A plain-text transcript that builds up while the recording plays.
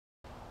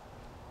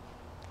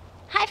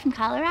from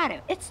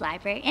Colorado. It's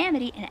Library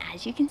Amadee, and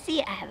as you can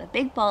see, I have a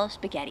big bowl of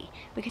spaghetti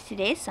because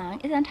today's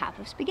song is on top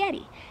of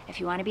spaghetti. If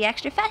you want to be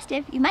extra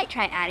festive, you might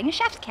try adding a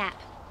chef's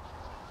cap.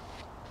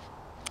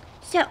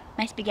 So,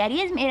 my spaghetti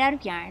is made out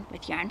of yarn,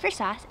 with yarn for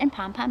sauce and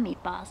pom-pom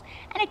meatballs,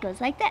 and it goes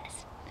like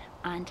this.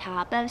 On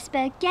top of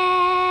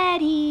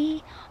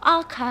spaghetti,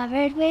 all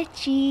covered with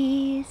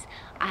cheese,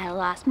 I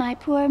lost my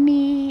poor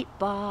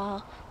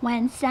meatball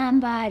when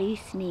somebody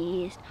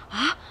sneezed.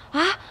 Ah,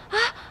 ah,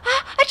 ah,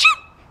 ah,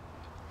 achoo!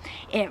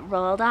 It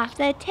rolled off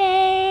the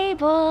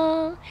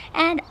table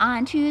and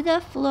onto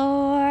the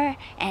floor,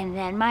 and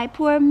then my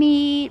poor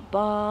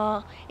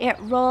meatball, it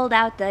rolled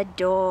out the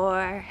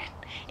door.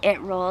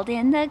 It rolled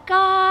in the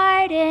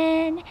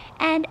garden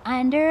and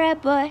under a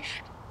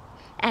bush,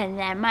 and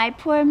then my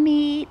poor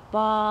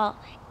meatball,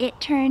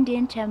 it turned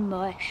into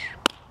mush.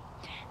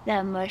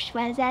 The mush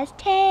was as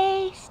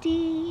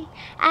tasty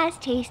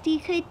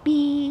could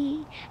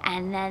be,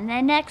 and then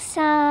the next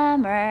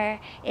summer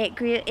it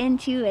grew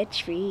into a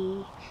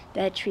tree.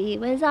 The tree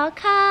was all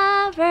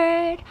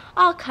covered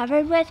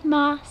with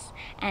moss,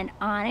 and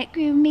on it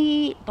grew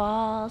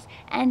meatballs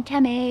and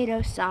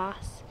tomato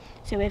sauce.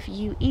 So if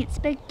you eat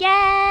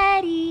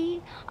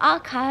spaghetti all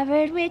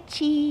covered with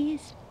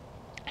cheese,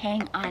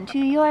 hang on to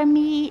your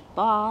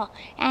meatball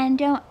and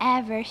don't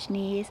ever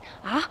sneeze.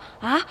 Ah,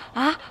 ah,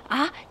 ah,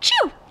 ah,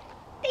 chew!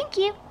 Thank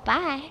you.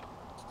 Bye.